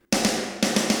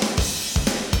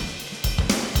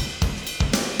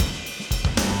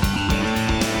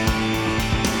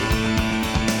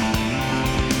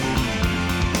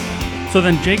So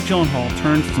then Jake Gyllenhaal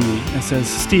turns to me and says,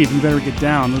 Steve, you better get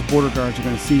down. Those border guards are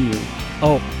going to see you.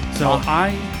 Oh. So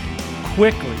I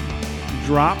quickly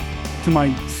drop to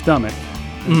my stomach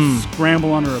and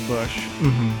scramble under a bush.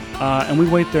 Mm-hmm. And we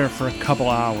wait there for a couple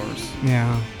hours.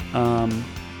 Yeah.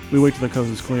 We wait till the coast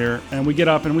is clear. And we get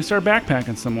up and we start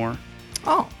backpacking some more.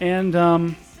 Oh. And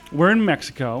we're in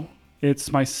Mexico.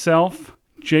 It's myself,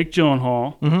 Jake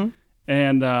Gyllenhaal,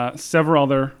 and several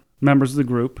other members of the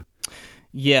group.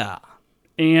 Yeah.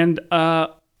 And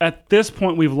at this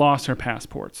point, we've lost our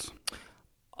passports.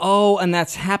 Oh, and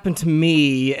that's happened to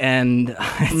me, and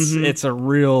it's a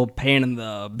real pain in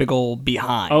the big old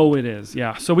behind. Oh, it is,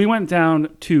 yeah. So we went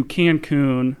down to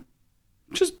Cancun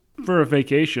just for a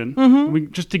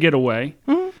vacation, just to get away.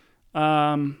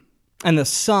 And the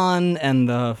sun and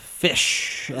the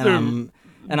fish, and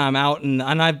I'm out, and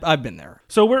I've been there.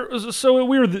 So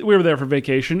we were there for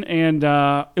vacation, and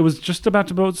it was just supposed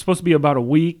to be about a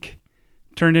week.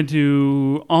 Turned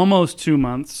into almost 2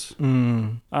 months.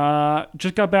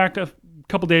 Just got back a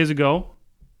couple days ago,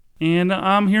 and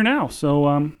I'm here now.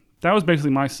 So that was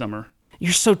basically my summer.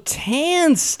 You're so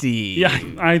tan, Steve. Yeah,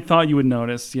 I thought you would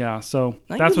notice. Yeah, so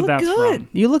that's what that's good. from.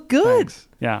 You look good. Thanks.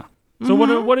 Yeah. So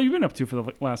what have you been up to for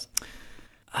the last?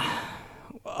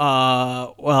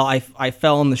 Well, I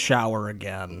fell in the shower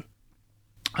again.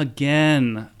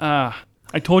 Again. I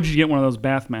told you to get one of those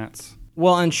bath mats.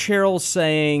 Well, and Cheryl's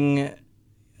saying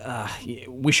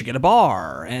we should get a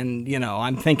bar, and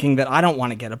I'm thinking that I don't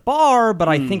want to get a bar, but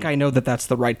I think I know that that's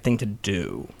the right thing to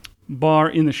do. Bar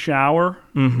in the shower,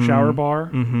 shower bar,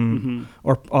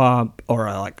 or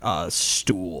like a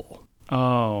stool.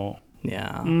 Oh,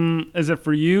 yeah. Is it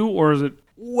for you or is it?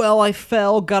 Well, I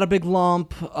fell, got a big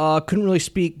lump, couldn't really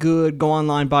speak good. Go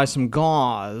online, buy some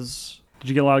gauze. Did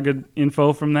you get a lot of good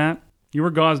info from that? You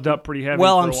were gauzed up pretty heavy.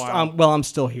 Well, for a while. I'm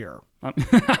still here.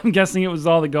 I'm guessing it was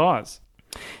all the gauze.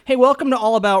 Hey, welcome to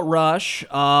All About Rush.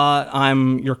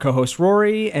 I'm your co-host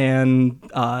Rory, and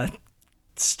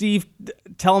Steve,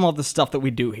 tell them all the stuff that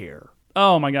we do here.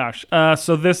 Oh my gosh.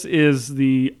 So this is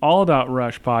the All About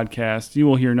Rush podcast. You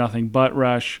will hear nothing but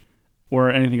Rush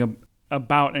or anything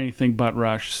about anything but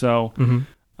Rush. So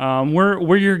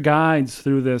we're your guides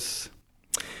through this.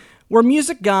 We're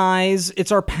music guys.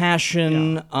 It's our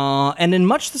passion. Yeah. And in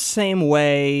much the same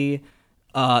way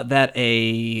that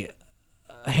a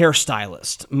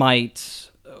hairstylist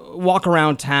might walk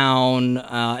around town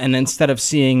and instead of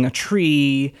seeing a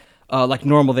tree like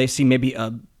normal, they see maybe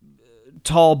a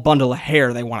tall bundle of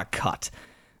hair they want to cut.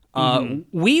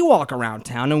 We walk around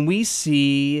town and we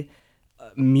see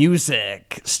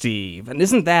music, Steve. And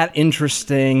isn't that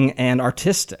interesting and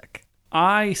artistic?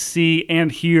 I see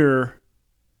and hear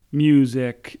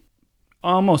music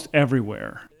almost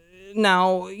everywhere.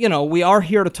 Now, we are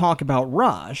here to talk about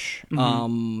Rush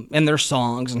and their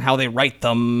songs and how they write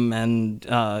them and,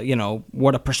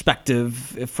 what a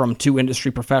perspective from two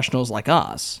industry professionals like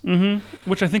us.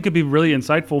 Which I think could be really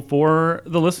insightful for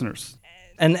the listeners.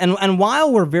 And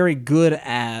while we're very good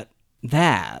at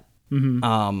that,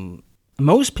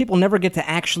 most people never get to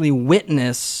actually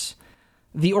witness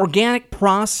the organic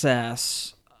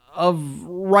process of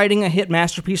writing a hit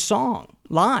masterpiece song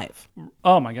live.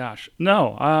 Oh my gosh.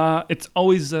 No, it's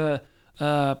always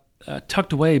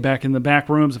tucked away back in the back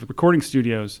rooms of recording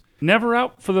studios. Never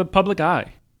out for the public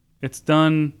eye. It's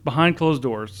done behind closed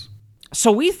doors.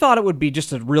 So we thought it would be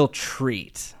just a real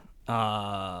treat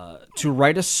to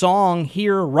write a song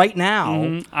here right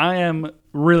now. I am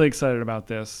really excited about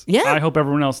this. Yeah. I hope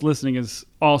everyone else listening is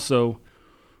also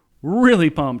really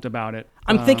pumped about it.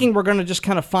 I'm thinking we're going to just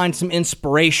kind of find some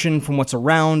inspiration from what's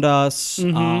around us.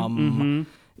 Let's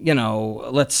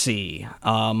see.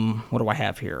 What do I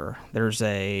have here? There's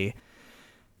here's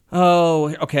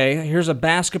a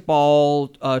basketball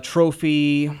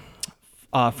trophy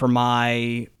for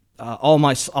my all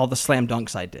the slam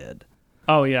dunks I did.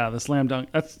 Oh yeah, the slam dunk.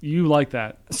 You like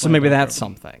that. So maybe that's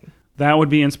something. That would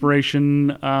be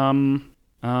inspiration.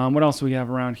 What else do we have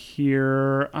around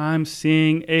here? I'm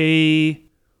seeing a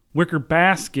wicker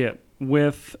basket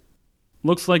with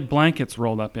looks like blankets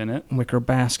rolled up in it. Wicker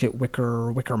basket,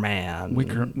 wicker man.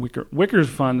 Wicker's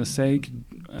fun to say.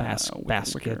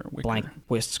 Basket, blank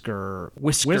whiskers.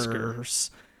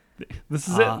 This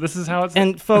is it. This is how it's.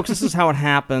 And folks, this is how it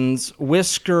happens.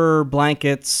 Whisker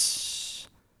blankets.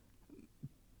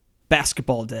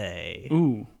 Basketball day.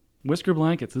 Ooh, whisker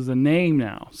blankets is a name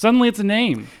now. Suddenly, it's a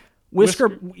name. Whisker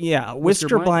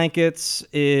blankets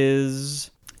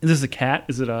is. Is this a cat?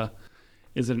 Is it an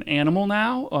animal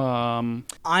now?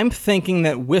 I'm thinking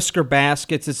that Whisker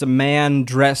Baskets is a man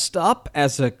dressed up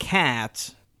as a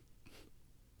cat,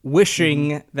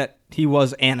 wishing that he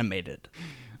was animated.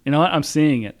 You know what? I'm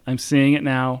seeing it. I'm seeing it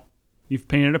now. You've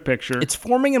painted a picture. It's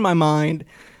forming in my mind.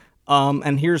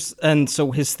 And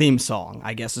so his theme song,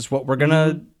 I guess, is what we're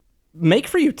gonna make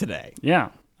for you today. Yeah.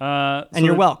 And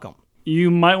you're welcome.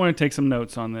 You might want to take some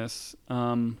notes on this.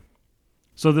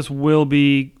 So this will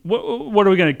be, what are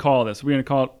we going to call this? Are we going to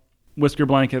call it Whisker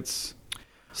Blankets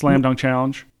Slam Dunk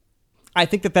Challenge? I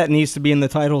think that needs to be in the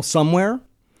title somewhere.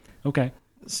 Okay.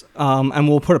 And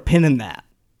we'll put a pin in that.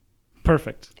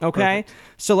 Perfect. Okay.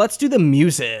 So let's do the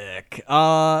music.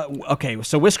 Okay.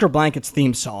 So Whisker Blankets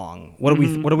theme song. What do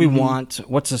we want?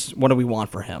 What do we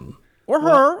want for him or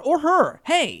her?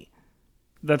 Hey.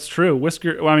 That's true.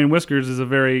 Whiskers is a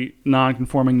very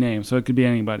non-conforming name, so it could be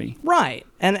anybody. Right,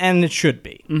 and it should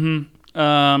be.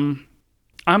 Mm-hmm.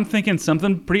 I'm thinking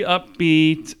something pretty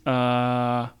upbeat.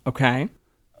 Okay.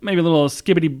 Maybe a little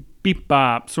skibbity beep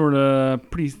bop, sort of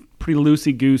pretty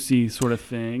loosey goosey sort of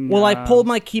thing. Well, I pulled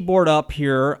my keyboard up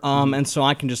here, and so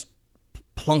I can just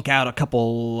plunk out a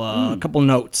couple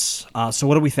notes. So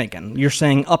what are we thinking? You're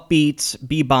saying upbeat,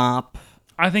 bebop.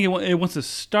 I think it wants to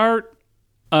start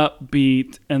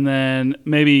upbeat and then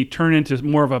maybe turn into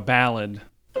more of a ballad.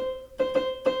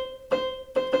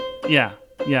 Yeah,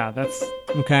 that's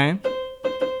okay.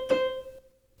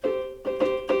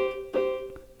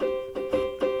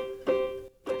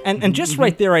 And just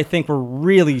right there, I think we're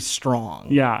really strong.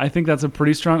 Yeah, I think that's a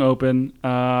pretty strong open.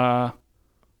 I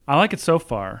like it so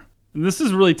far. This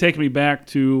has really taken me back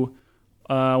to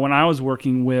when I was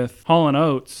working with Hall &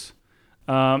 Oates.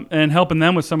 And helping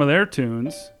them with some of their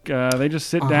tunes. They just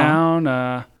sit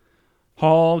down.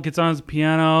 Hall gets on his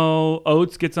piano.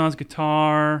 Oates gets on his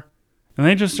guitar. And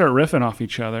they just start riffing off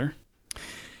each other.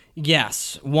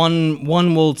 Yes. One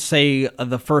will say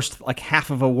the first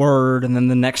half of a word, and then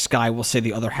the next guy will say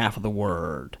the other half of the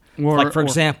word. For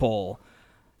example,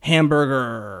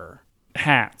 hamburger.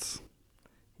 Hats.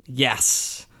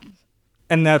 Yes.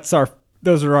 And those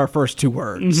are our first two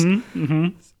words. Mm-hmm. Mm-hmm.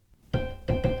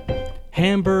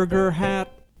 Hamburger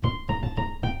hat.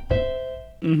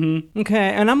 Mm-hmm.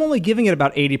 Okay, and I'm only giving it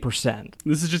about 80%.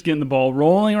 This is just getting the ball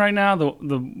rolling right now.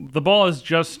 The ball has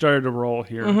just started to roll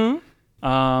here. Mm-hmm.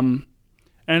 And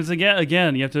it's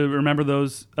again, you have to remember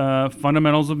those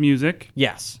fundamentals of music.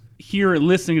 Yes.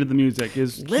 Listening to the music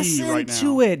is key Listen right now.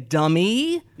 to it,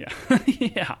 dummy. Yeah.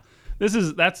 Yeah.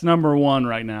 That's number one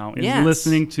right now, is yes.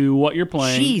 listening to what you're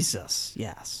playing. Jesus,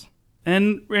 yes.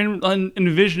 And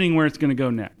envisioning where it's going to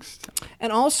go next.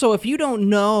 And also, if you don't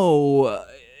know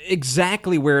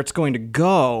exactly where it's going to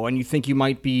go and you think you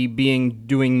might be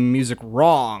doing music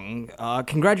wrong,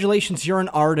 congratulations, you're an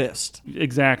artist.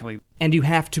 Exactly. And you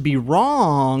have to be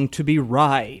wrong to be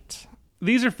right.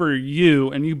 These are for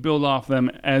you, and you build off them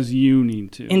as you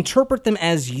need to. Interpret them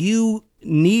as you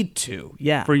need to,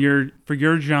 yeah. For your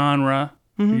genre,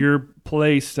 mm-hmm. your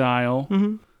play style.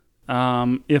 Mm-hmm.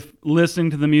 If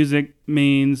listening to the music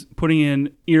means putting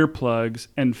in earplugs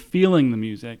and feeling the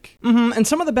music. Mm-hmm. And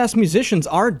some of the best musicians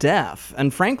are deaf,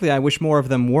 and frankly, I wish more of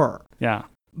them were. Yeah.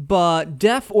 But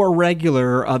deaf or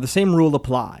regular, the same rule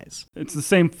applies. It's the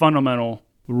same fundamental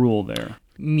rule there.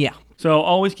 Yeah. So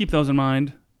always keep those in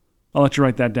mind. I'll let you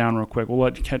write that down real quick. We'll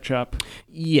let you catch up.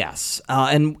 Yes.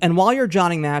 And while you're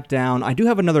jotting that down, I do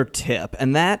have another tip,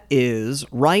 and that is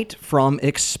write from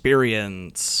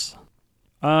experience.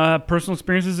 Personal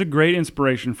experience is a great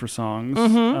inspiration for songs.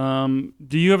 Mm-hmm.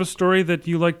 Do you have a story that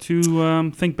you like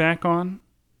to think back on?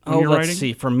 Let's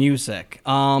see. For music.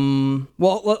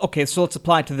 Okay, so let's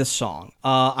apply it to this song.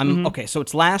 Okay, so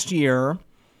it's last year.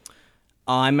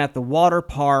 I'm at the water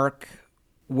park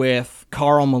with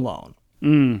Karl Malone.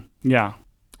 Yeah.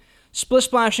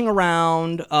 Splashing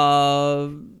around,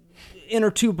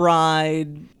 inner tube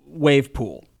ride, wave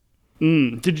pool.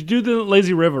 Did you do the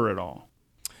lazy river at all?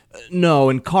 No,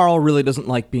 and Karl really doesn't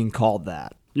like being called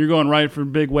that. You're going right for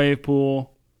big wave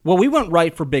pool? Well, we went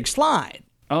right for big slide.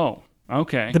 Oh,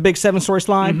 okay. The big 7-story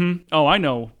slide? Mm-hmm. Oh, I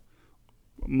know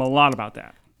a lot about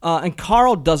that. And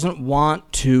Karl doesn't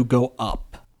want to go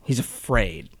up. He's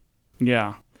afraid.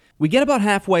 Yeah. We get about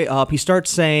halfway up. He starts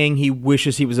saying he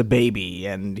wishes he was a baby,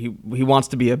 and he wants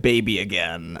to be a baby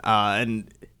again.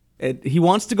 And he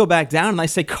wants to go back down, and I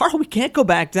say, Karl, we can't go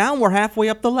back down. We're halfway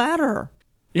up the ladder.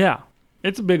 Yeah.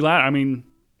 It's a big ladder. I mean,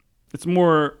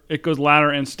 it goes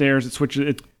ladder and stairs. It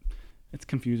switches. It's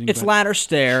confusing. It's ladder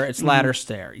stair. It's ladder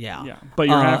stair. Yeah. Yeah. But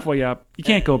you're halfway up. You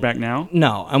can't go back now.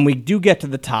 No. And we do get to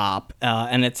the top,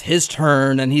 and it's his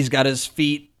turn, and he's got his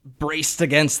feet braced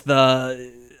against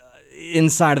the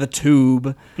inside of the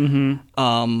tube.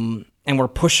 Mm-hmm. And we're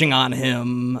pushing on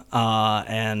him,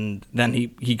 and then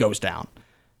he goes down.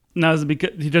 Now,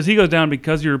 does he go down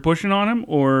because you're pushing on him,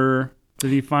 or did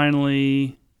he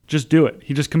finally just do it.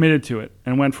 He just committed to it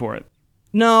and went for it.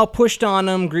 No, pushed on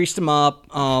him, greased him up.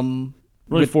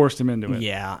 Really forced him into it.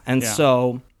 Yeah, and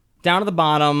so down to the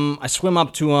bottom, I swim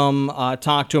up to him,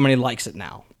 talk to him, and he likes it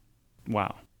now.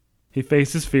 Wow. He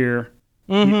faced his fear.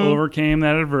 He overcame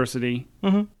that adversity.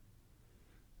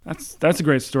 That's a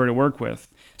great story to work with.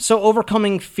 So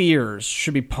overcoming fears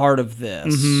should be part of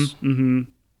this.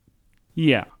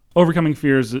 Yeah. Overcoming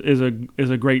fears is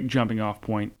a great jumping off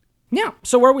point. Yeah.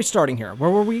 So where are we starting here? Where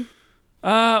were we?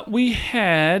 We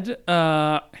had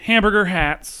hamburger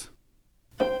hats.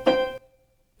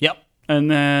 Yep.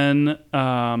 And then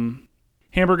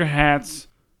hamburger hats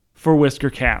for whisker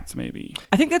cats, maybe.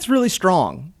 I think that's really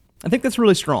strong.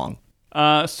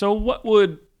 So what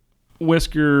would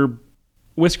whisker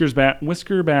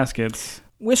baskets?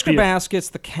 Whisker baskets,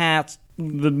 the cats.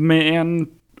 The man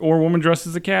or woman dressed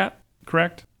as a cat,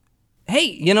 correct? Hey,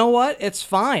 you know what? It's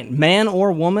fine. Man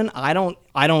or woman, I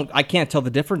can't tell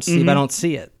the difference, Steve. I don't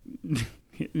see it.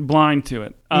 Blind to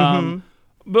it.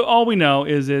 But all we know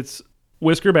is it's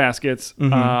whisker baskets.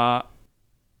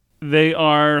 They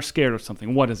are scared of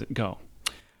something. What does it go?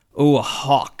 Ooh, a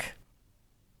hawk.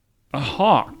 A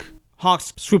hawk?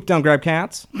 Hawks swoop down, grab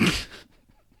cats.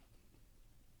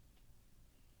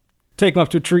 Take them up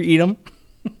to a tree, eat them.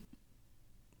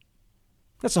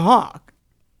 That's a hawk.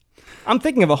 I'm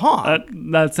thinking of a hawk.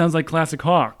 That sounds like classic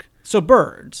hawk. So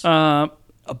birds. A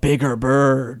bigger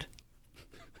bird.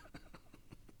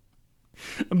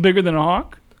 Bigger than a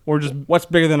hawk? Or just... What's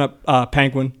bigger than a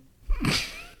penguin?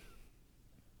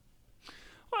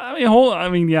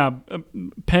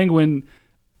 Penguin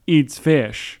eats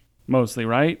fish, mostly,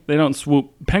 right? They don't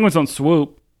swoop. Penguins don't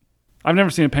swoop. I've never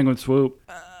seen a penguin swoop.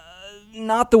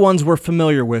 Not the ones we're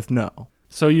familiar with, no.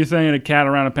 So you're saying a cat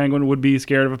around a penguin would be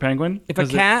scared of a penguin? If a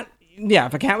cat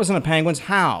was in a penguin's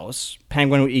house,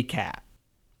 penguin would eat cat.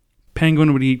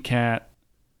 Penguin would eat cat.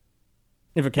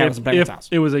 If a cat was in a penguin's house.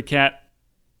 It was a cat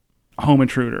home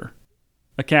intruder.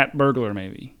 A cat burglar,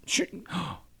 maybe.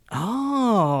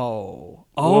 Oh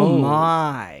Whoa.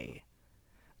 my.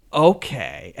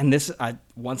 Okay. And this,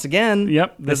 once again,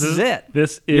 yep, this is it.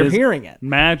 You're hearing it.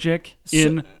 Magic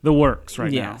in the works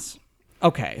right now. Yes.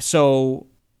 Okay, so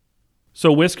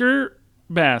Whisker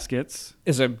Baskets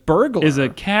is a burglar. Is a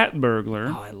cat burglar.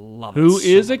 Oh, I love it. Who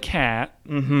is a cat.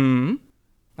 Mm-hmm.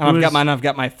 I've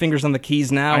got my fingers on the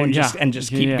keys now and just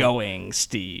keep going,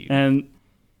 Steve. And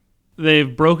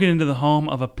they've broken into the home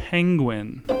of a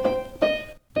penguin.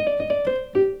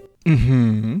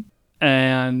 Mm-hmm.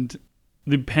 And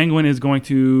the penguin is going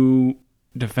to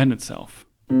defend itself.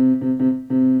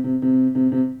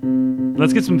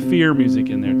 Let's get some fear music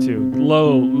in there too.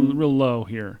 Real low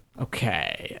here.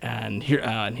 Okay, and here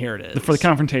it is. For the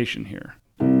confrontation here.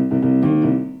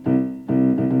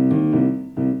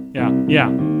 Yeah,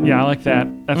 I like that.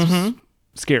 That's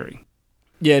scary.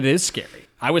 Yeah, it is scary.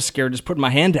 I was scared just putting my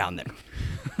hand down there.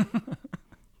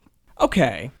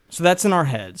 Okay, so that's in our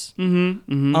heads.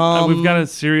 We've got a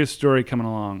serious story coming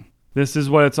along. This is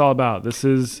what it's all about. This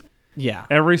is... Yeah.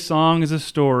 Every song is a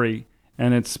story,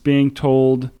 and it's being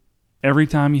told every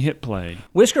time you hit play.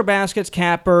 Whisker Baskets,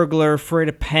 cat burglar, afraid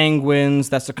of penguins,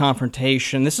 that's a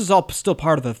confrontation. This is all still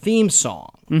part of the theme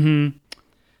song.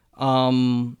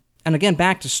 And again,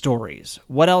 back to stories.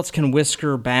 What else can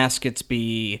Whisker Baskets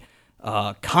be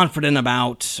confident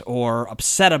about or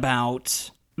upset about?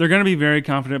 They're going to be very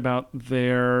confident about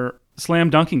their slam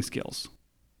dunking skills.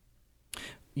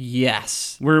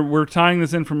 Yes. We're tying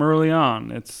this in from early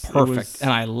on. It's perfect, and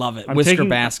I love it. Whisker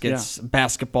Baskets,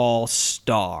 basketball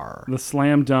star. The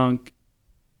slam dunk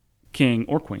king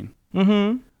or queen.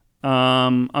 Mm-hmm.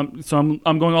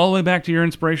 I'm going all the way back to your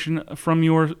inspiration from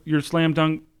your slam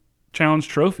dunk challenge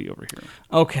trophy over here.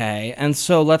 Okay, and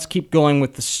so let's keep going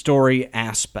with the story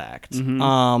aspect.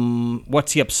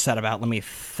 What's he upset about? Let me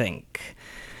think.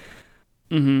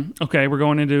 Okay, we're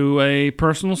going into a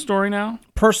personal story now.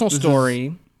 Personal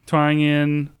story. Tying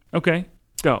in. Okay,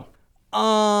 go.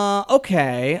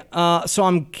 Okay. So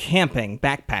I'm camping,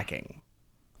 backpacking.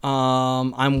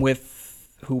 I'm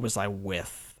with... Who was I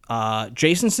with?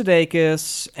 Jason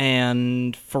Sudeikis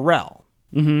and Pharrell.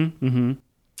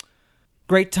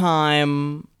 Great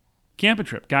time. Camping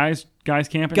trip. Guys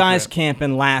camping Guys trip.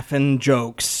 camping, laughing,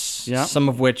 jokes. Yeah. Some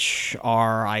of which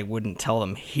are... I wouldn't tell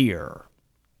them here.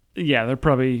 Yeah, they're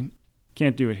probably...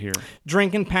 Can't do it here.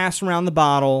 Drinking, passing around the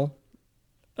bottle.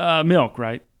 Milk,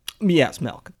 right? Yes,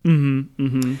 milk.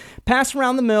 Passing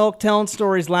around the milk, telling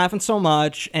stories, laughing so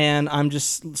much, and I'm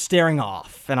just staring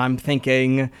off. And I'm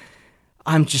thinking,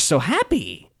 I'm just so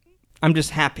happy. I'm just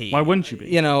happy. Why wouldn't you be?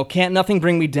 You know, can't nothing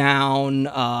bring me down.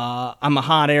 I'm a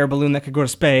hot air balloon that could go to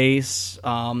space.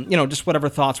 Just whatever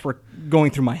thoughts were going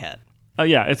through my head.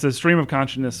 Yeah, it's a stream of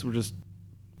consciousness. It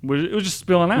was just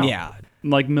spilling out. Yeah.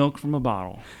 Like milk from a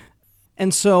bottle.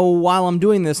 And so while I'm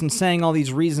doing this and saying all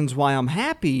these reasons why I'm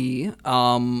happy,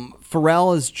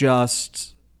 Pharrell is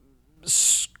just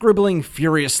scribbling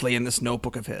furiously in this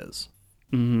notebook of his.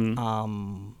 3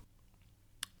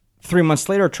 months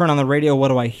later, turn on the radio. What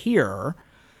do I hear?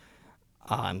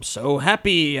 I'm so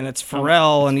happy, and it's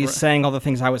Pharrell, and he's saying all the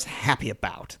things I was happy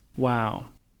about. Wow.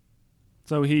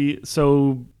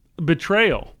 So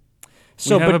betrayal.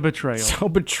 So we have a betrayal. So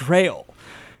betrayal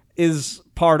is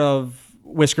part of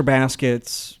Whisker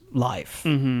Basket's life.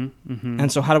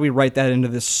 And so how do we write that into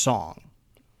this song?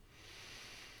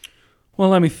 Well,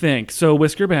 let me think. So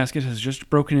Whisker Basket has just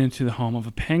broken into the home of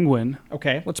a penguin.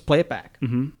 Okay, let's play it back.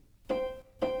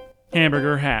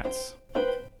 Hamburger hats.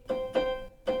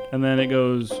 And then it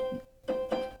goes...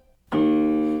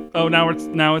 Oh,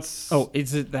 now it's... Oh,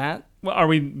 is it that? Well, are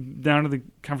we down to the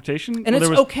confrontation? And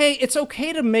it's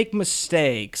okay to make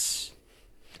mistakes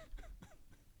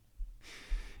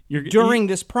during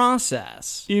this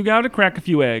process. You got to crack a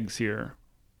few eggs here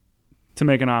to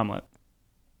make an omelet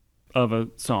of a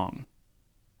song.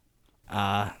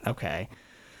 Okay.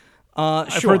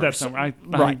 I've heard that somewhere.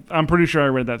 I'm pretty sure I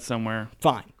read that somewhere.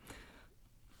 Fine.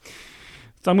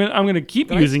 So I'm gonna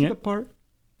keep using it. Part?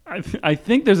 I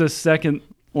think there's a second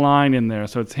line in there,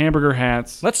 so it's hamburger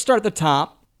hats. Let's start at the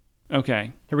top.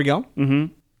 Okay. Here we go.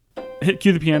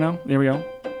 Cue the piano. There we go.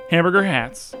 Hamburger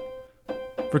hats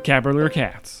for Cavalier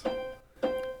cats,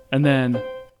 and then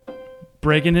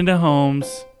breaking into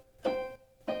homes.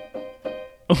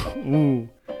 Ooh,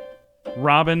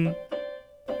 Robin,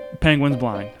 penguin's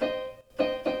blind.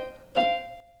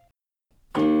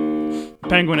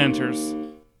 Penguin enters.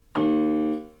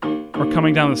 Or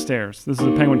coming down the stairs. This is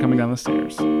a penguin coming down the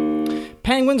stairs.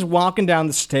 Penguin's walking down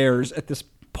the stairs at this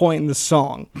point in the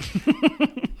song.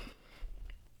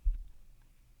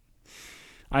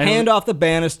 Hand off the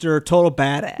banister, total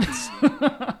badass.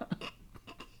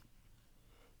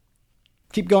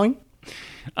 Keep going.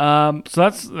 So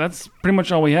that's pretty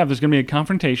much all we have. There's going to be a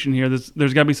confrontation here.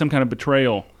 There's got to be some kind of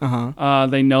betrayal.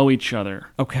 They know each other.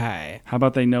 Okay. How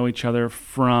about they know each other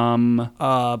from...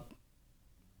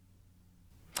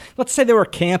 let's say they were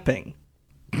camping.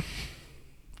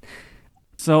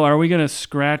 So are we going to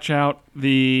scratch out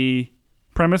the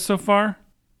premise so far?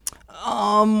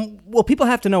 Well, people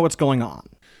have to know what's going on.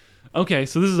 Okay,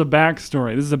 so this is a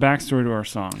backstory. This is a backstory to our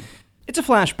song. It's a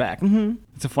flashback.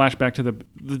 It's a flashback to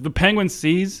the penguin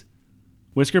sees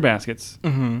Whisker Baskets.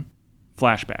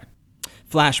 Flashback.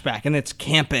 Flashback, and it's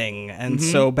camping. And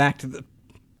so back to the...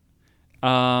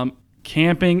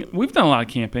 camping. We've done a lot of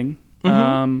camping.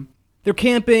 They're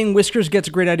camping, Whiskers gets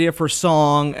a great idea for a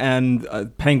song, and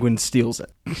Penguin steals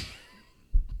it.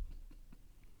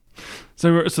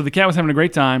 So the cat was having a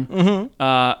great time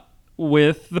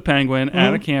with the penguin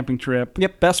at a camping trip.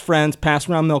 Yep, best friends, pass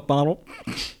around milk bottle.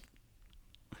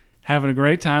 Having a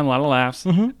great time, a lot of laughs.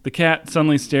 The cat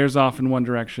suddenly stares off in one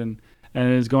direction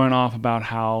and is going off about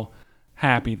how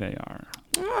happy they are.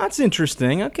 Oh, that's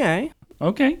interesting. Okay.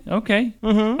 Okay.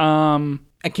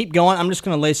 And keep going. I'm just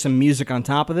going to lay some music on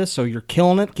top of this, so you're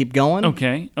killing it. Keep going.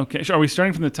 Okay. So are we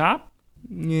starting from the top?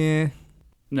 Yeah.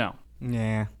 No.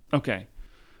 Yeah. Okay.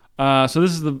 So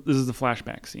this is the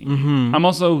flashback scene. I'm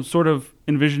also sort of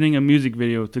envisioning a music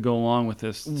video to go along with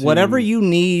this. Whatever you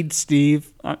need,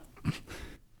 Steve.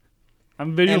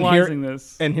 I'm visualizing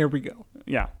this. And here we go.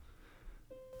 Yeah.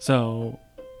 So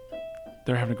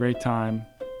they're having a great time.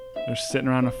 They're sitting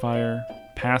around a fire,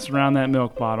 passing around that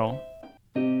milk bottle.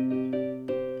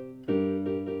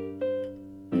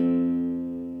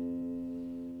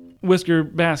 Whisker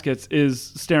Baskets is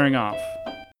staring off,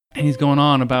 and he's going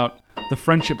on about the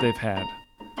friendship they've had.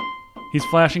 He's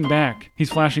flashing back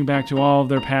to all of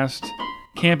their past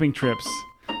camping trips,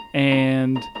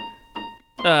 and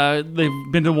they've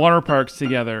been to water parks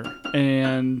together,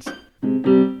 and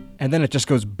then it just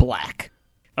goes black.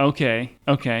 Okay.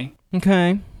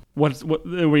 What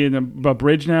are we in a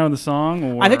bridge now in the song?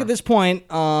 Or? I think at this point,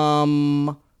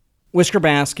 Whisker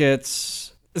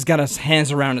Baskets has got his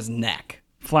hands around his neck.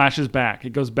 Flashes back.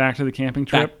 It goes back to the camping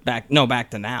trip. Back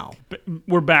to now.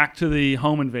 We're back to the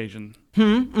home invasion.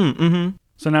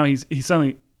 So now he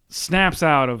suddenly snaps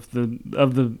out of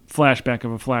the flashback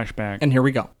of a flashback. And here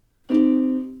we go.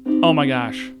 Oh my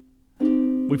gosh.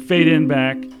 We fade in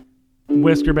back.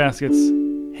 Whisker Baskets,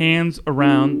 hands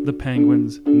around the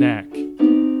penguin's neck.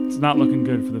 It's not looking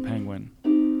good for the penguin.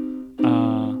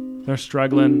 They're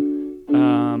struggling.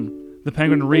 The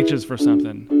penguin reaches for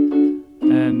something.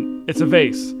 And it's a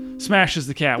vase. Smashes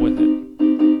the cat with it.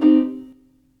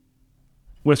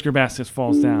 Whisker Baskets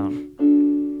falls down.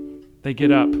 They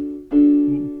get up.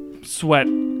 sweat,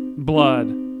 blood,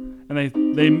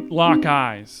 and they lock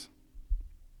eyes.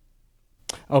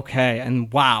 Okay,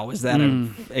 and wow, is that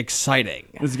exciting?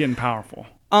 This is getting powerful.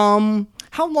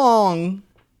 How long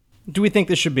do we think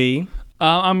this should be?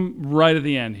 I'm right at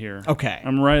the end here. Okay.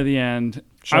 I'm right at the end.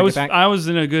 Should I get back? I was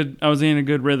in a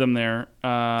good rhythm there.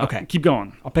 Okay. Keep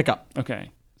going. I'll pick up.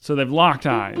 Okay. So they've locked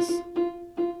eyes.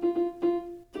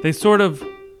 They sort of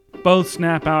both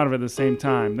snap out of it at the same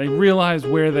time. They realize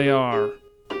where they are.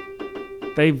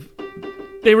 They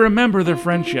remember their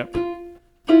friendship.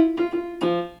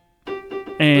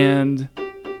 And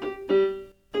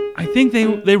I think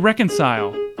they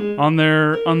reconcile on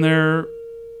their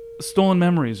stolen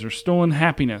memories or stolen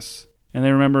happiness, and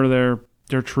they remember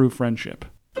their true friendship.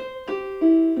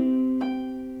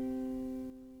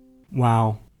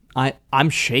 Wow.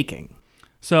 I'm shaking.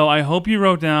 So I hope you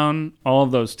wrote down all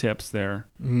of those tips there,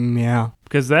 Yeah.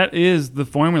 because that is the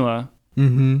formula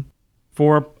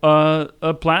for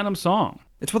a platinum song.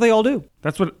 It's what they all do.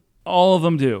 That's what all of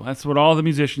them do. That's what all the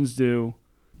musicians do.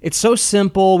 It's so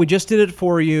simple. We just did it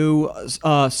for you.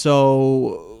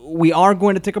 So we are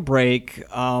going to take a break.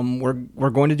 We're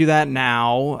going to do that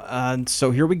now.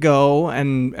 So here we go,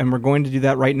 and we're going to do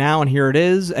that right now. And here it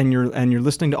is. And you're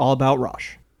listening to All About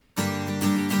Rush.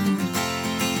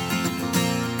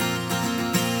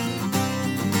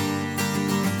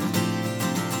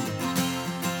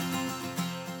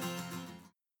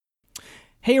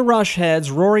 Hey, Rush heads,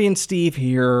 Rory and Steve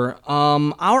here.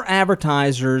 Our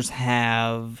advertisers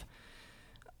have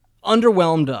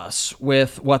underwhelmed us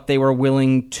with what they were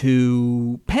willing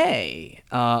to pay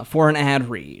for an ad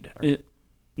read. It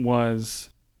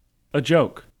was a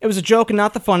joke. It was a joke and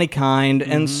not the funny kind,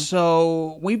 and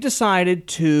so we've decided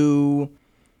to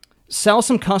sell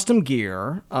some custom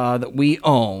gear that we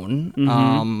own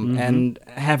and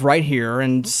have right here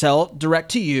and sell it direct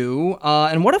to you.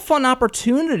 And what a fun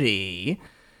opportunity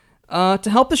to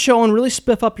help the show and really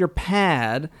spiff up your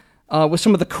pad with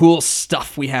some of the cool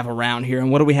stuff we have around here. And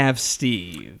what do we have,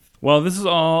 Steve? Well, this is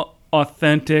all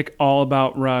authentic, all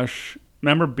about Rush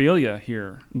memorabilia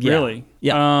here. Yeah. Really.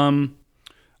 Yeah. I'm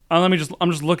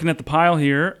just looking at the pile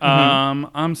here.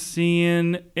 I'm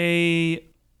seeing a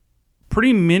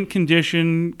pretty mint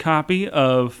condition copy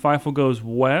of Fievel Goes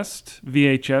West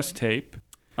VHS tape.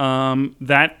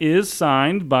 That is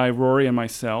signed by Rory and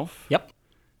myself. Yep.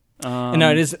 And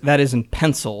no, that is in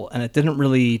pencil, and it didn't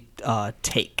really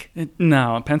take.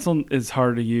 No, pencil is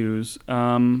hard to use. But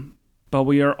I'm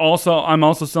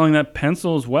also selling that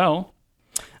pencil as well.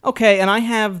 Okay, and I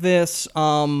have this.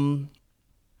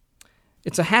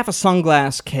 It's a half a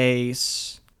sunglass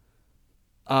case,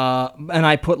 and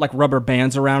I put like rubber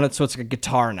bands around it, so it's like a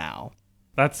guitar now.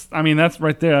 That's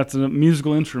right there. That's a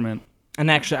musical instrument. And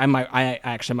actually, I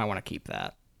actually might want to keep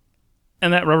that.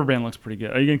 And that rubber band looks pretty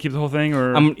good. Are you gonna keep the whole thing,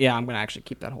 or? I'm gonna actually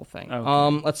keep that whole thing.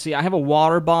 Okay. Let's see. I have a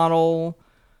water bottle.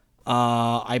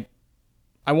 I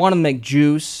want to make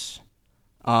juice,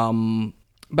 but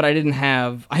I didn't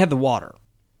have. I had the water.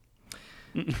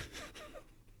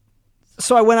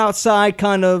 So I went outside,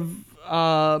 kind of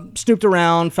snooped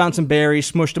around, found some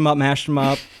berries, smushed them up, mashed them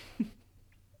up,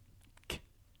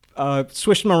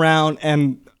 swished them around,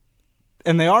 and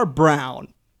they are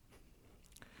brown.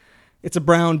 It's a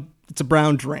brown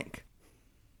drink.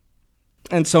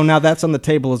 And so now that's on the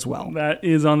table as well. That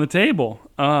is on the table.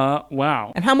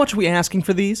 Wow. And how much are we asking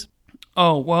for these?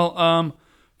 Oh, well,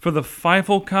 for the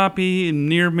Fievel copy,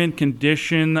 near mint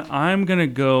condition, I'm going to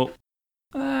go,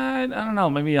 I don't know,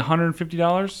 maybe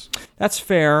 $150? That's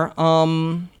fair.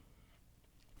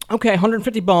 Okay,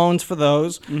 150 bones for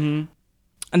those. Mm-hmm.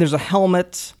 And there's a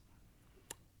helmet.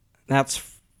 That's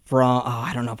from,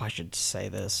 I don't know if I should say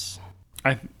this.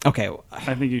 Okay.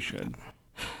 I think you should.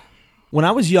 When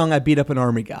I was young, I beat up an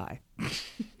army guy.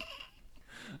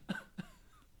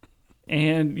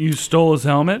 And you stole his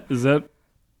helmet? Is that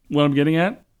what I'm getting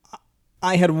at?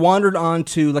 I had wandered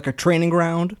onto like a training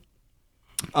ground,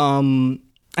 and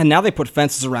now they put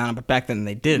fences around it, but back then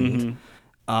they didn't. Mm-hmm.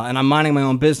 And I'm minding my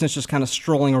own business, just kind of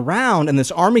strolling around, and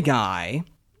this army guy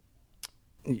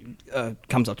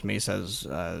comes up to me, says,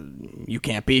 "You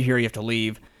can't be here. You have to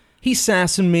leave." He's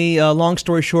sassing me. Long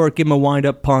story short, give him a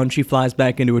wind-up punch. He flies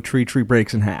back into a tree. Tree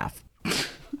breaks in half.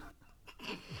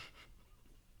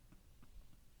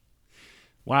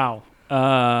 Wow.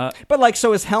 But like,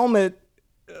 so his helmet,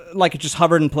 like it just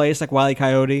hovered in place like Wile E.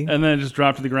 Coyote. And then it just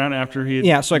dropped to the ground after he had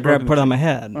Yeah, so I grabbed, put it on my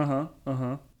head.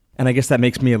 And I guess that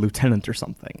makes me a lieutenant or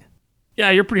something.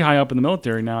 Yeah, you're pretty high up in the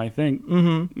military now, I think.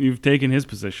 Mm-hmm. You've taken his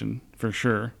position, for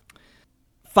sure.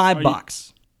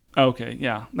 $5. Okay,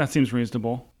 yeah, that seems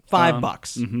reasonable.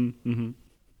 $5.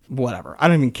 Whatever. I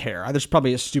don't even care. There's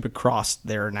probably a stupid cross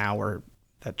there now where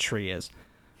tree is.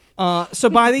 So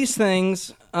buy these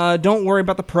things. Don't worry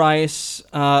about the price.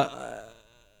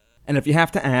 And if you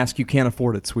have to ask, you can't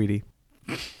afford it, sweetie.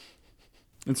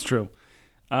 It's true.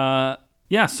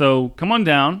 Yeah, so come on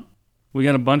down. We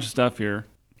got a bunch of stuff here.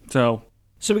 So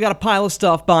we got a pile of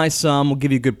stuff. Buy some. We'll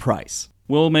give you a good price.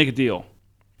 we'll make a deal.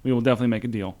 We will definitely make a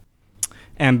deal.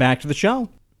 And back to the show.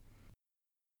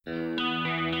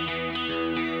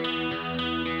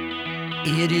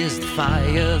 It is the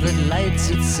fire that lights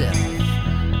itself,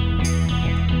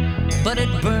 but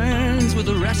it burns with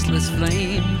a restless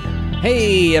flame.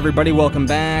 Hey, everybody, welcome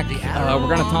back. We're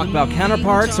going to talk about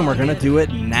counterparts, and we're going to do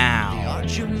it now.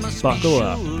 Buckle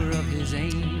up.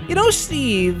 You know,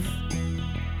 Steve,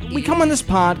 we come on this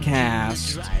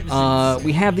podcast,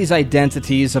 we have these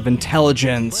identities of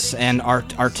intelligence and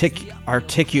articulates,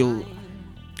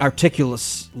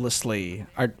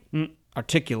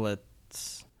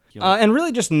 and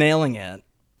really just nailing it.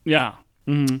 Yeah.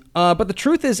 Mm-hmm. But the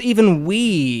truth is, even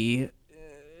we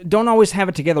don't always have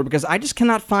it together because I just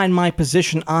cannot find my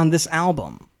position on this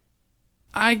album.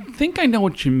 I think I know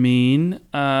what you mean.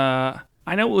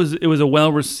 I know it was a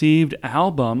well-received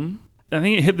album. I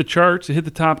think it hit the charts. It hit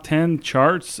the top 10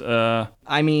 charts.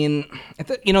 I mean,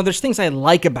 there's things I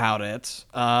like about it,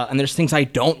 and there's things I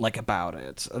don't like about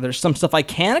it. There's some stuff I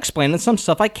can explain and some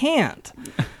stuff I can't.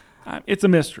 It's a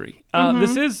mystery.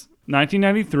 This is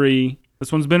 1993.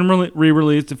 This one's been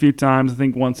re-released a few times. I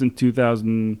think once in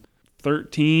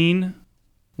 2013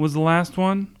 was the last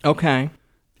one. Okay.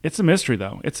 It's a mystery,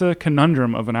 though. It's a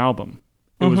conundrum of an album.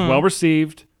 It was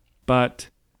well-received, but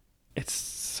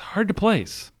it's hard to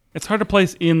place. It's hard to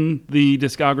place in the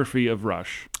discography of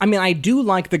Rush. I mean, I do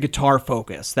like the guitar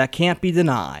focus. That can't be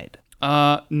denied.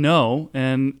 No,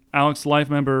 and Alex, Life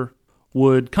member,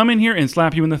 would come in here and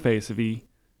slap you in the face if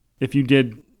you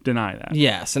did deny that.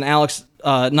 Yes, and Alex,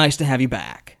 nice to have you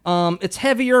back. It's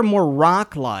heavier, more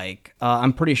rock-like,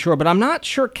 I'm pretty sure, but I'm not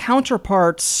sure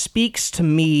Counterparts speaks to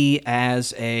me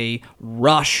as a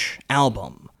Rush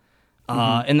album,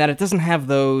 in that it doesn't have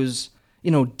those,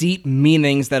 deep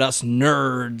meanings that us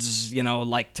nerds,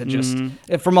 like to just,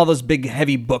 from all those big,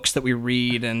 heavy books that we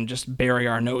read and just bury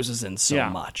our noses in so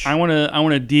much. I want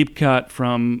a deep cut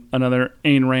from another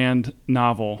Ayn Rand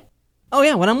novel. Oh,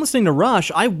 yeah. When I'm listening to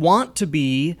Rush, I want to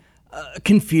be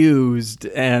confused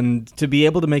and to be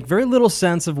able to make very little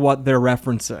sense of what they're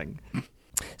referencing.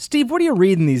 Steve, what are you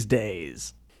reading these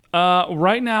days?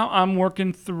 Right now, I'm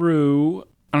working through,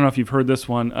 I don't know if you've heard this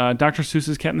one, Dr.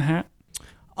 Seuss's Cat in the Hat.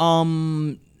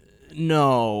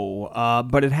 No.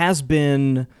 But it has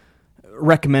been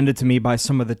recommended to me by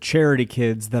some of the charity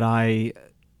kids that I,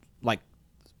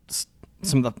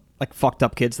 some of the fucked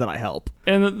up kids that I help.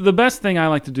 And the best thing I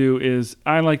like to do is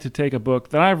I like to take a book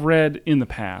that I've read in the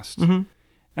past, and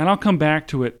I'll come back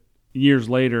to it years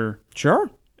later. Sure.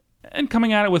 And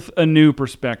coming at it with a new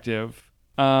perspective,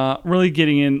 really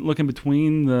getting in, looking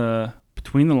between the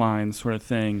lines sort of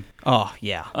thing. Oh,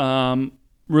 yeah.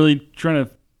 Really trying to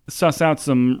suss out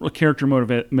some character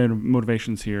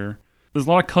motivations here. There's a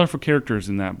lot of colorful characters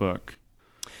in that book.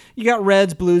 You got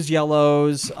reds, blues,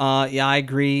 yellows. Yeah, I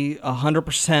agree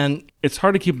 100%. It's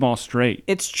hard to keep them all straight.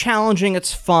 It's challenging,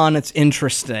 it's fun, it's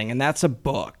interesting, and that's a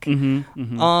book.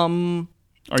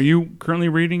 Are you currently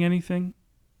reading anything?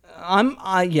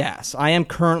 Yes, I am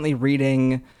currently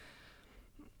reading.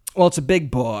 Well, it's a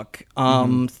big book,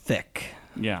 thick.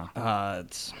 Yeah.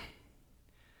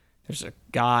 There's a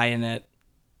guy in it.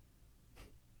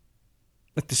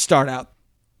 Like to start out.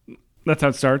 That's how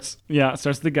it starts. Yeah, it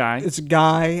starts with the guy. It's a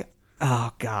guy.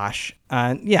 Oh gosh.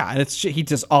 Yeah, and he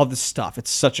does all this stuff.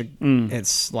 It's such a.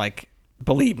 It's like,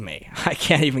 believe me, I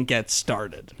can't even get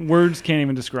started. Words can't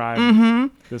even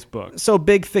describe this book. So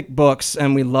big, thick books,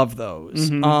 and we love those.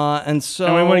 And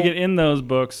so we want to get in those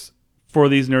books for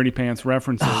these nerdy pants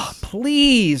references. Oh,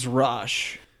 please,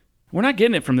 Rush. We're not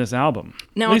getting it from this album.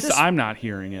 Now, at least I'm not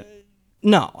hearing it.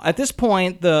 No, at this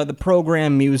point, the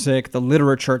program music, the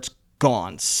literature, it's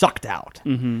gone, sucked out,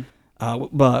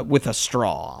 but with a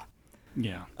straw.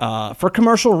 Yeah. For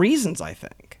commercial reasons, I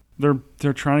think.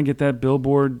 They're trying to get that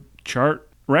Billboard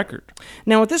chart record.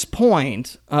 Now, at this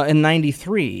point, in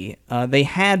 93, they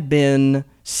had been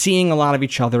seeing a lot of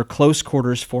each other close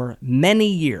quarters for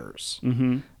many years.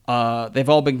 They've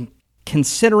all been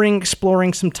considering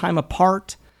exploring some time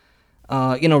apart,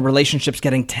 relationships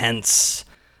getting tense,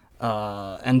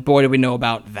 and boy, do we know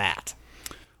about that.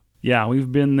 Yeah,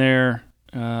 we've been there,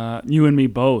 you and me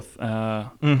both,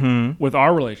 with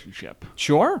our relationship.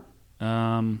 Sure.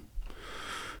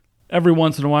 Every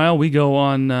once in a while, we go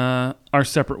on our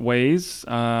separate ways.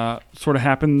 Sort of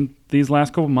happened these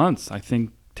last couple months. I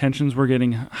think tensions were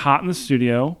getting hot in the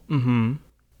studio.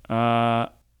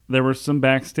 There were some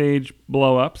backstage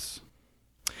blow-ups.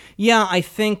 Yeah, I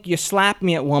think you slapped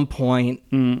me at one point,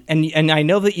 and I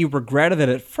know that you regretted it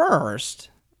at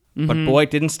first, but boy,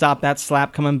 it didn't stop that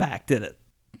slap coming back, did it?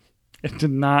 It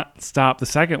did not stop the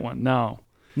second one, no.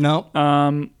 No.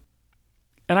 And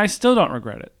I still don't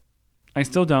regret it. I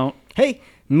still don't, Hey,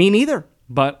 me neither.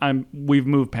 but we've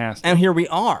moved past it. And here we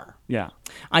are. Yeah.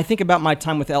 I think about my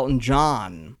time with Elton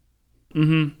John.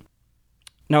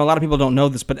 Now, a lot of people don't know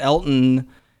this, but Elton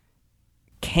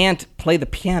can't play the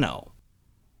piano.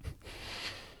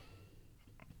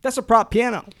 That's a prop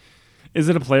piano. Is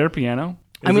it a player piano?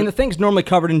 The thing's normally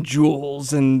covered in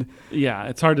jewels and Yeah,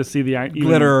 it's hard to see the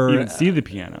glitter. even see the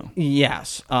piano.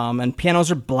 yes, and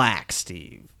pianos are black,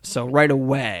 Steve. So right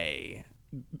away,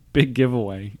 Big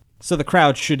giveaway. so the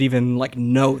crowd should even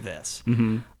know this.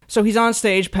 So he's on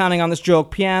stage pounding on this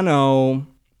joke piano,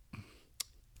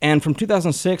 and from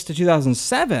 2006 to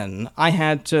 2007, I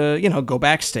had to go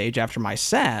backstage after my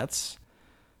sets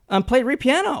and play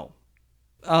re-piano.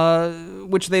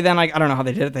 Which they then, I don't know how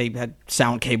they did it. They had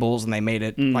sound cables and they made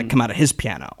it come out of his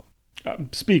piano.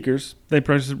 Speakers. They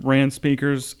just ran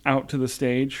speakers out to the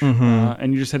stage,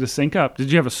 and you just had to sync up.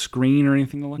 Did you have a screen or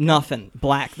anything to look at? Nothing.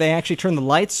 Black. They actually turned the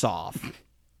lights off.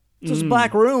 So it's a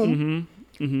black room.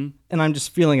 And I'm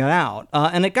just feeling it out.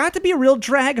 And it got to be a real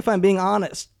drag, if I'm being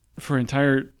honest. For an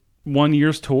entire 1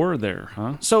 year's tour there,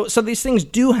 huh? So these things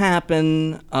do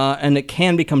happen, and it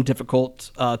can become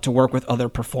difficult to work with other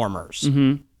performers.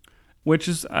 Which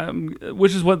is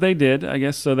what they did, I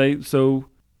guess. So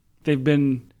they've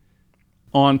been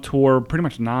on tour pretty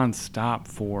much nonstop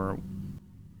for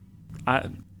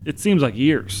it seems like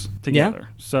years together.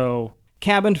 So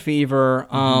Cabin Fever,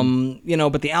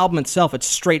 but the album itself, it's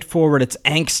straightforward, it's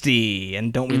angsty,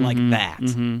 and don't we like that?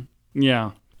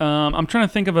 yeah, I'm trying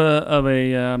to think of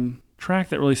a track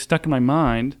that really stuck in my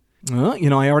mind. Well,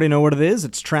 I already know what it is.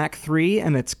 It's track 3,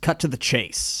 and it's Cut to the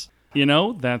Chase.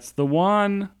 That's the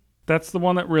one. That's the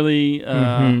one that really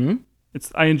I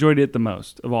enjoyed it the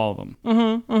most of all of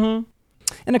them.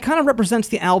 And it kind of represents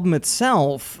the album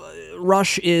itself.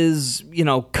 Rush is,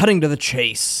 cutting to the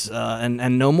chase,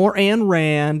 and no more Ayn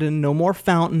Rand and no more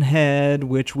Fountainhead,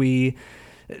 which we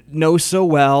know so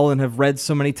well and have read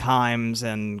so many times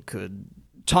and could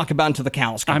talk about until the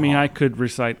cows come home. I could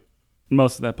recite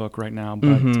most of that book right now,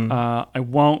 but I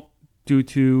won't due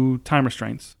to time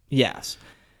restraints. Yes.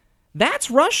 That's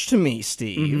Rush to me,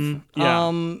 Steve. Yeah.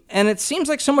 And it seems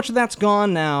like so much of that's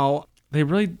gone now.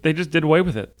 They just did away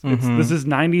with it. This is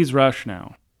 90s Rush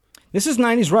now. This is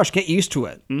 90s Rush. Get used to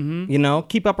it.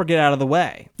 Keep up or get out of the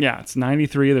way. Yeah, it's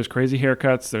 93. There's crazy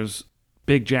haircuts. There's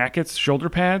big jackets, shoulder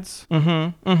pads.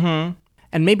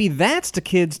 And maybe that's to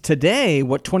kids today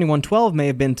what 2112 may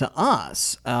have been to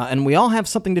us. And we all have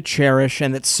something to cherish,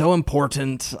 and it's so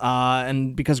important.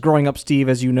 And because growing up, Steve,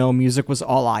 as you know, music was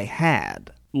all I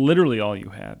had. Literally all you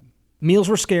had. Meals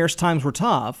were scarce, times were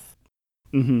tough.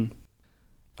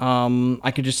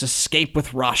 I could just escape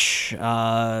with Rush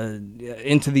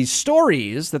into these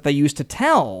stories that they used to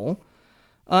tell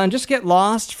and just get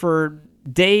lost for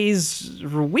days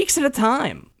or weeks at a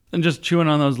time. And just chewing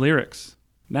on those lyrics.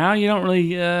 Now you don't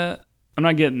really... I'm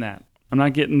not getting that. I'm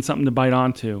not getting something to bite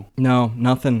onto. No,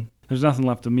 nothing. There's nothing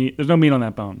left of meat. There's no meat on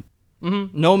that bone.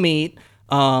 No meat.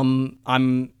 I'm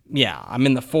in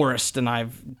the forest and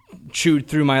I've chewed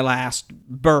through my last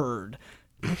bird.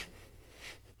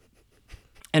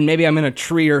 And maybe I'm in a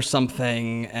tree or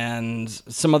something, and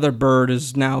some other bird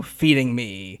is now feeding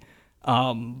me,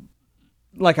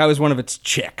 like I was one of its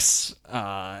chicks.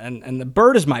 And the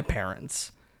bird is my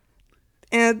parents.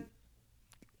 And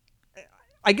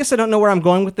I guess I don't know where I'm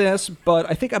going with this, but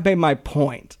I think I made my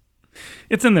point.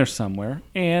 It's in there somewhere,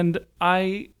 and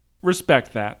I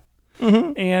respect that.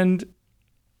 And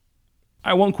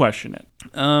I won't question it.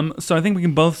 So I think we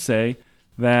can both say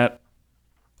that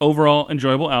overall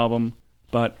enjoyable album,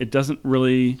 but it doesn't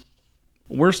really...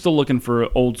 We're still looking for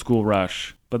old school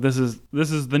Rush, but this is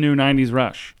the new 90s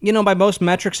Rush. By most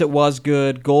metrics, it was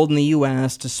good. Gold in the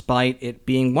U.S., despite it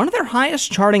being one of their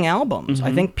highest charting albums.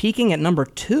 I think peaking at number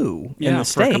 2 in the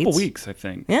States. For a couple weeks, I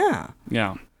think. Yeah.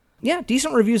 Yeah,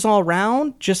 decent reviews all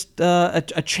around. Just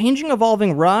a changing,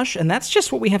 evolving Rush, and that's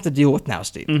just what we have to deal with now,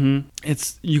 Steve.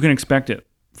 It's you can expect it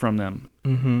from them.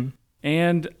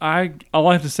 And all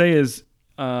I have to say is,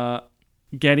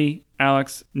 Getty,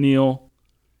 Alex, Neil,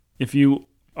 if you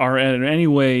are in any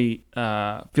way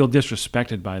feel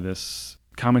disrespected by this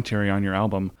commentary on your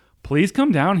album, please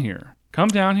come down here. Come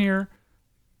down here.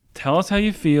 Tell us how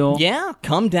you feel. Yeah,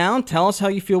 come down. Tell us how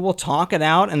you feel. We'll talk it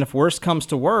out, and if worse comes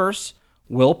to worse,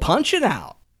 we'll punch it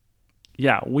out.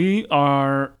 Yeah, we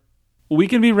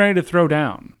can be ready to throw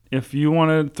down If you want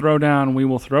to throw down, we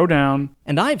will throw down.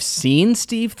 And I've seen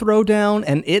Steve throw down,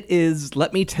 and it is,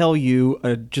 let me tell you,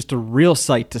 just a real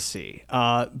sight to see.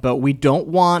 But we don't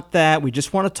want that. We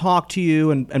just want to talk to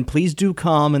you, and please do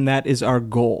come, and that is our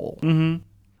goal. But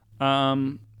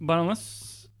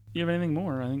unless you have anything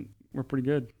more, I think we're pretty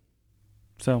good.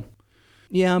 So,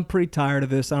 yeah, I'm pretty tired of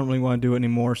this. I don't really want to do it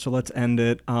anymore, so let's end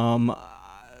it.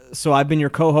 So I've been your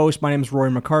co-host. My name is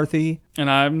Rory McCarthy. and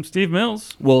I'm Steve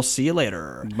Mills. We'll see you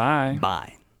later. Bye.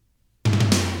 Bye.